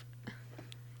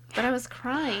 But I was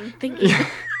crying, thinking...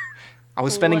 I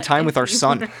was spending time with our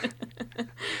son.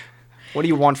 What do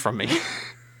you want from me?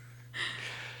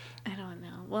 I don't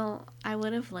know. Well, I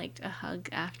would have liked a hug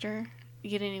after.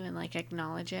 You didn't even,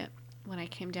 acknowledge it. When I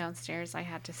came downstairs, I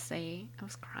had to say, I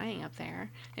was crying up there.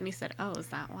 And he said, oh, is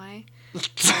that why? I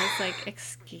was like,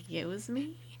 excuse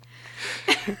me?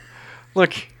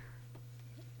 Look,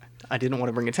 I didn't want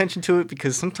to bring attention to it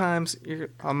because sometimes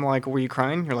I'm like, were you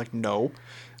crying? You're like, no.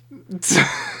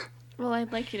 Well,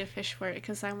 I'd like you to fish for it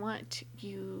because I want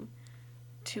you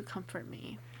to comfort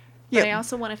me. Yeah. But I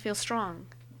also want to feel strong.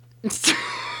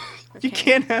 Okay. You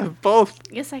can't have both.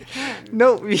 Yes, I can.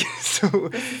 No. So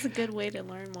This is a good way to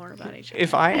learn more about each other.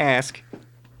 if I ask,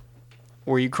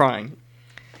 were you crying?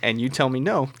 And you tell me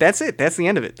no, that's it. That's the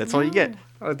end of it. That's all you get.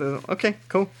 Okay,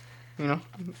 cool. You know,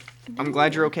 I'm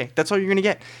glad you're okay. That's all you're going to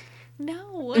get.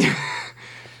 No.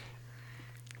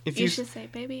 If you should say,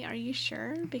 baby, are you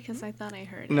sure? Because I thought I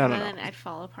heard it. No. Then I'd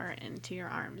fall apart into your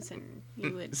arms and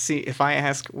you would... See, if I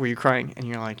ask, were you crying? And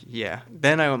you're like, yeah.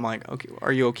 Then I'm like, okay,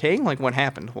 are you okay? Like, what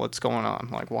happened? What's going on?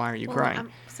 Like, why are you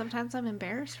crying? Sometimes I'm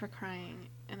embarrassed for crying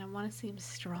and I want to seem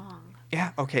strong.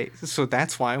 Yeah, okay. So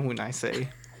that's why when I say,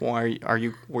 were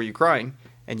you crying?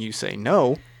 And you say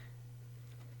no,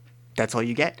 that's all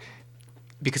you get.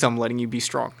 Because I'm letting you be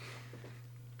strong.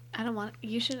 I don't want...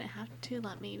 You shouldn't have to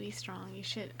let me be strong.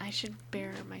 I should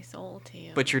bare my soul to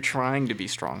you. But you're trying to be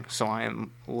strong, so I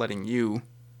am letting you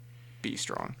be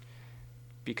strong.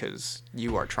 Because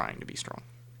you are trying to be strong.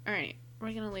 All right.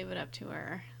 We're going to leave it up to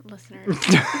our listeners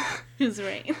who's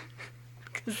right.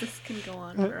 Because this can go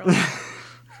on for a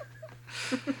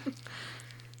while.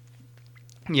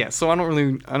 Yeah, so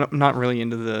I'm not really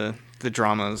into the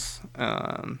dramas.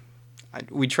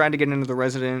 We tried to get into The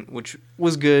Resident, which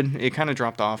was good. It kind of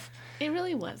dropped off. It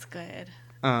really was good.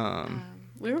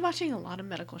 We were watching a lot of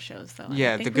medical shows, though.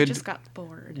 Yeah, we just got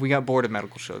bored. We got bored of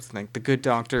medical shows. I think The Good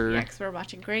Doctor. Yeah, because we were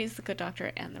watching Grey's, The Good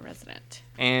Doctor, and The Resident.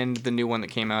 And the new one that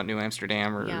came out, New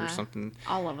Amsterdam or something.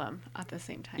 All of them at the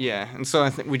same time. Yeah, and so I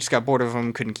think we just got bored of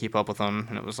them, couldn't keep up with them,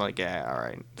 and it was like, yeah, all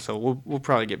right. So we'll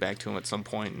probably get back to them at some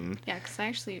point. And yeah, because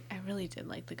I really did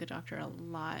like The Good Doctor a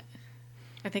lot.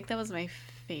 I think that was my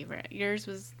favorite. Yours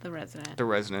was The Resident. The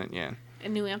Resident, yeah.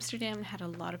 And New Amsterdam had a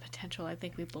lot of potential. I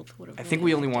think we both would have. I think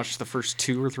we only watched the first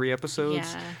 2 or 3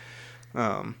 episodes.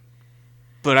 Yeah.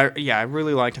 But I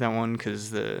really liked that one because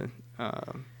the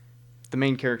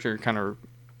main character kind of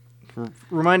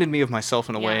reminded me of myself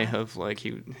in a way of like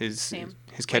his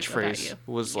catchphrase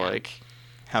was like,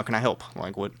 "How can I help?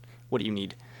 Like what do you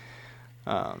need?"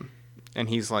 And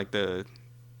he's like the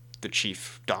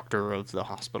chief doctor of the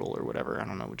hospital or whatever. I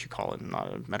don't know what you call it. I'm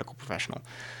not a medical professional.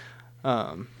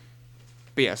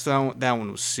 But yeah, so that one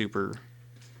was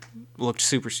looked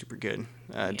super, super good.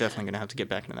 Definitely going to have to get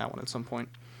back into that one at some point.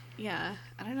 Yeah.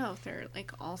 I don't know if they're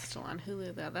like all still on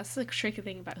Hulu though. That's the tricky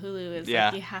thing about Hulu is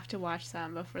like you have to watch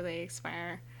them before they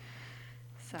expire.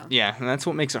 So. Yeah, and that's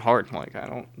what makes it hard. Like I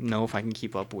don't know if I can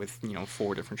keep up with,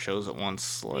 4 different shows at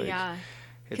once. Like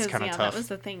it's kind of tough. That was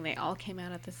the thing. They all came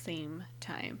out at the same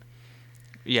time.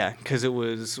 Yeah, because it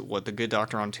was, The Good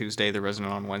Doctor on Tuesday, The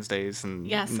Resident on Wednesdays, and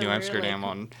New Amsterdam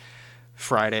on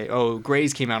Friday. Oh,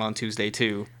 Grey's came out on Tuesday,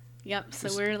 too. Yep, so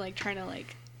we're, trying to,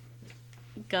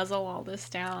 guzzle all this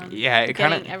down. Yeah,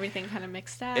 getting everything kind of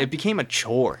mixed up. It became a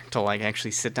chore to,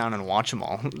 actually sit down and watch them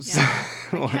all. Yeah.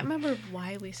 I can't remember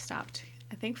why we stopped.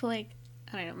 I think for, I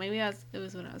don't know, maybe it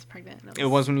was when I was pregnant. It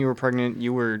was when you were pregnant.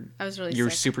 I was really sick. You were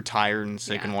super tired and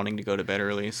sick and wanting to go to bed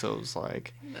early, so it was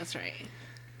That's right.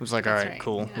 It was like, all right,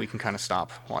 cool. Yeah. We can kind of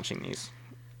stop watching these.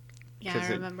 Yeah, I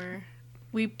remember.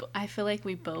 I feel like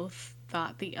we both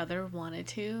thought the other wanted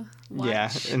to watch.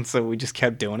 Yeah, and so we just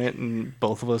kept doing it, and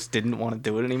both of us didn't want to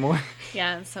do it anymore.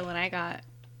 Yeah, and so when I got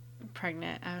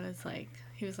pregnant, I was like,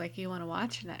 he was like, you want to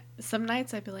watch? And some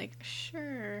nights I'd be like,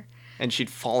 sure. And she'd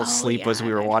fall asleep as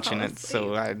we were watching it,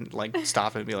 so I'd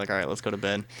stop and be like, all right, let's go to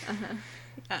bed.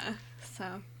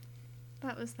 So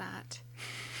that was that.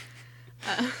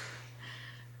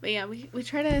 But yeah, we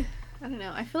try to, I don't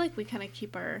know, I feel like we kind of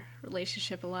keep our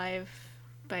relationship alive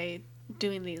by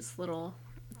doing these little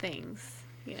things,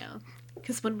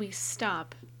 because when we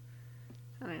stop,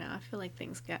 I don't know, I feel like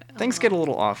things get a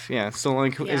little off, yeah. So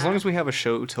as long as we have a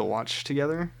show to watch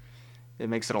together, it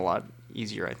makes it a lot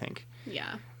easier, I think.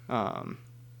 Yeah. I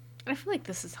feel like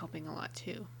this is helping a lot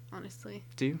too, honestly.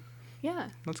 Do you? Yeah.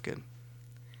 That's good.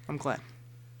 I'm glad.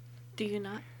 Do you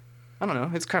not? I don't know.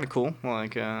 It's kind of cool.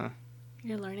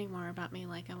 You're learning more about me.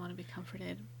 I want to be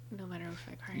comforted no matter if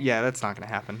I cry. Yeah, that's not going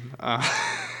to happen.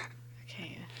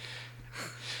 Okay.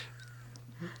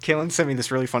 Cailyn sent me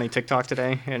this really funny TikTok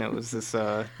today, and it was this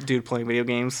dude playing video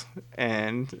games,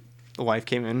 and the wife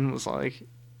came in and was like,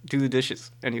 do the dishes.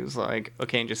 And he was like,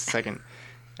 okay, in just a second.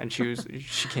 And she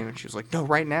came in, she was like, no,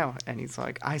 right now. And he's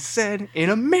like, I said in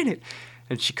a minute.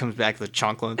 And she comes back with a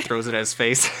chancla and throws it at his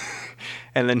face.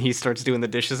 And then he starts doing the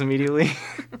dishes immediately.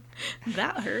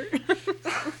 That hurt.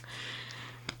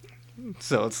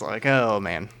 So it's like, oh,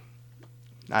 man.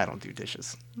 I don't do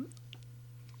dishes.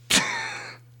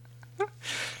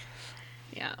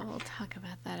 Yeah, we'll talk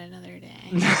about that another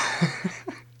day.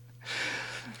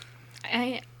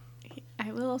 I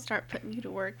will will start putting you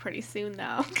to work pretty soon,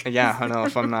 though. Yeah, I know.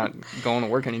 If I'm not going to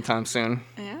work anytime soon,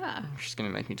 Yeah. she's going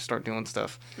to make me start doing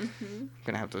stuff. Mm-hmm. I'm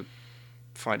going to have to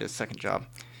find a second job.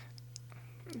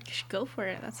 You should go for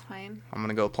it. That's fine. I'm going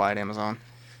to go apply at Amazon.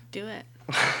 Do it.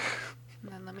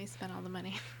 And then let me spend all the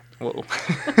money. Whoa.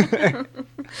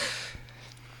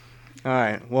 All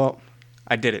right. Well,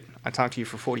 I did it. I talked to you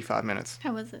for 45 minutes.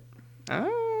 How was it?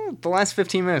 The last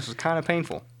 15 minutes was kind of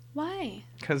painful. Why?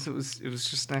 Because it was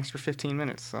just an extra 15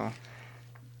 minutes, so...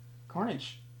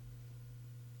 Carnage.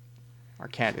 Our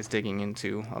cat is digging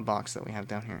into a box that we have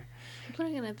down here. People are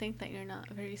going to think that you're not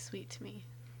very sweet to me.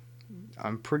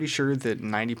 I'm pretty sure that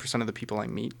 90% of the people I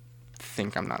meet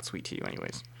think I'm not sweet to you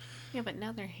anyways. Yeah, but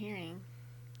now they're hearing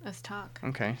us talk.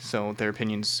 Okay, so their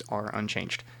opinions are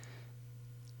unchanged.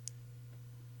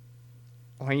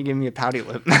 Why are you giving me a pouty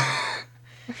lip?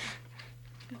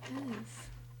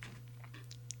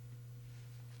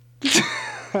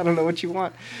 I don't know what you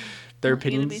want. Their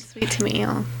opinions. Be sweet to me.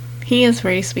 He is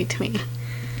very sweet to me.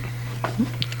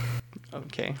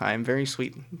 Okay, I am very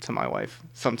sweet to my wife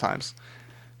sometimes,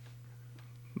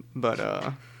 but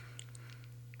I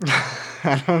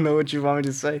don't know what you want me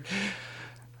to say.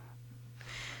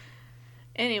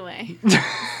 Anyway,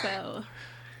 so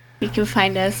you can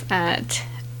find us at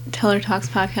Teller Talks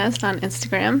Podcast on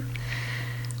Instagram,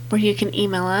 or you can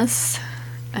email us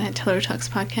at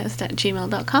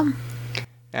tellertalkspodcast@gmail.com.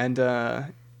 And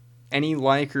any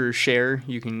like or share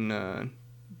you can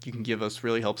give us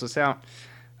really helps us out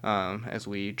as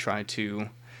we try to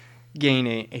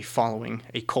gain a following,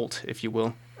 a cult, if you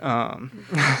will.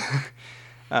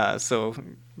 So,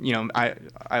 you know, I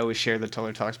always share the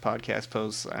Teller Talks podcast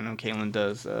posts. I know Cailyn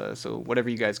does. So whatever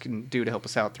you guys can do to help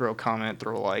us out, throw a comment,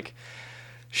 throw a like,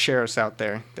 share us out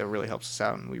there. That really helps us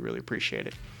out, and we really appreciate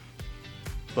it.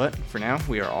 But for now,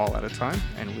 we are all out of time,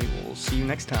 and we will see you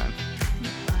next time.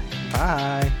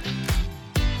 Bye.